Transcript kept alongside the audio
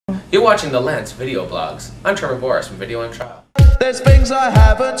You're watching The Lance Video Blogs. I'm Trevor Boris from Video on Trial. There's things I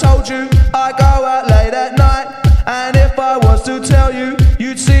haven't told you. I go out late at night, and if I was to tell you,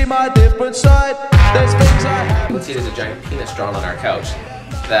 you'd see my different side. There's things I haven't. You can see there's a giant penis drawn on our couch.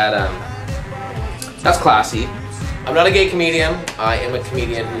 That's classy. I'm not a gay comedian. I am a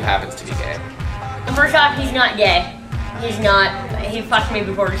comedian who happens to be gay. First off, he's not gay. He's not. He fucked me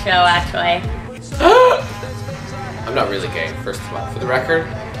before the show, actually. I'm not really gay, first of all. For the record,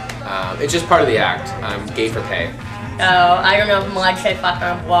 it's just part of the act. I'm gay for pay. Oh, I don't know if I'm allowed to say fuck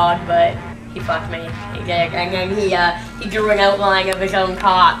on a blog, but he fucked me. He did, and then he drew an outline of his own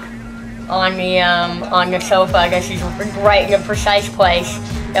cock on the sofa. I guess he's right in the precise place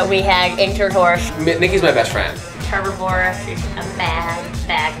that we had intercourse. Nikki's my best friend. Trevor Boris is a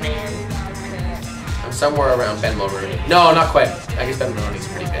bad man. I'm somewhere around Ben Mulrooney. No, not quite. I guess Ben Mulrooney's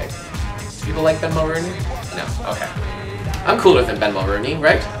pretty big. Do people like Ben Mulrooney? No. Okay. I'm cooler than Ben Mulrooney,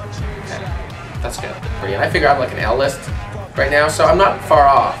 right? Okay. That's good for you. I figure I'm like an L list right now, so I'm not far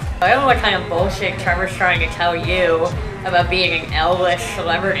off. I don't know what kind of bullshit Trevor's trying to tell you about being an L-list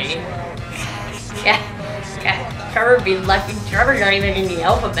celebrity. Yeah. Trevor be lucky. Trevor's not even in the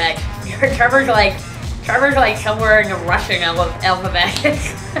alphabet. Trevor's like somewhere in the Russian alphabet.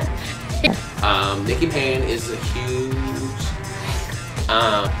 Nikki Payne is a huge.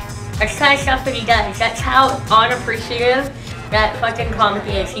 That's the kind of stuff that he does. That's how unappreciative that fucking comic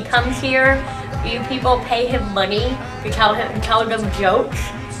is. He comes here, you people pay him money to tell them jokes,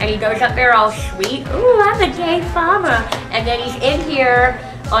 and he goes up there all sweet. Ooh, I'm a gay farmer, and then he's in here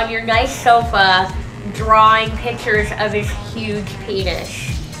on your nice sofa drawing pictures of his huge penis.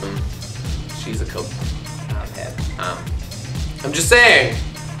 She's a coke head. I'm just saying.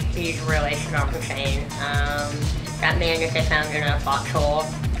 He's really not insane. That man that they found in a foxhole.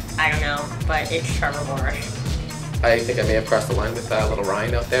 I don't know, but it's Trevor Boris. I think I may have crossed the line with little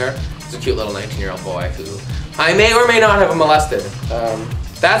Ryan out there. He's a cute little 19-year-old boy who I may or may not have molested.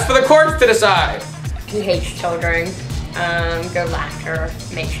 That's for the courts to decide. He hates children. Their laughter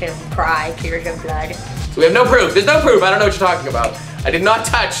makes him cry tears of blood. So we have no proof. There's no proof. I don't know what you're talking about. I did not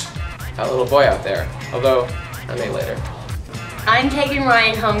touch that little boy out there. Although, I may later. I'm taking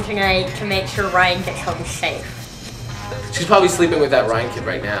Ryan home tonight to make sure Ryan gets home safe. She's probably sleeping with that Ryan kid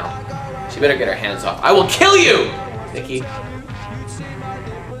right now. She better get her hands off. I will kill you, Nikki.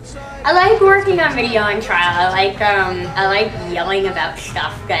 I like working on Video on Trial. I like yelling about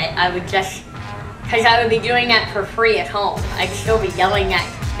stuff that I would just, because I would be doing that for free at home. I'd still be yelling at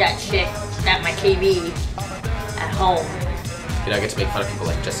that shit at my TV at home. You know, I get to make fun of people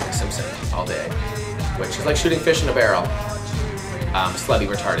like Jessica Simpson all day, which is like shooting fish in a barrel. Slutty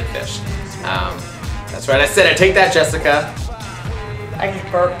retarded fish. That's right, I said it. Take that, Jessica. I just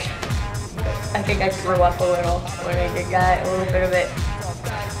burped. I think I threw up a little when I did that, a little bit of it.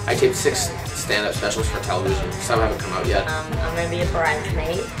 I taped 6 stand-up specials for television. Some haven't come out yet. I'm gonna be a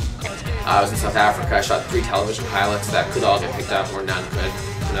bridesmaid. I was in South Africa. I shot 3 television pilots that could all get picked up or none could.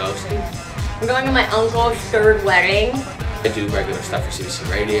 Who knows? I'm going to my uncle's 3rd wedding. I do regular stuff for CBC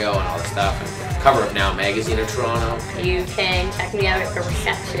Radio and all that stuff. And cover of Now magazine in Toronto. You can check me out at the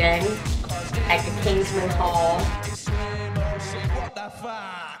reception at the Kingsman Hall. What the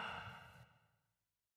fuck?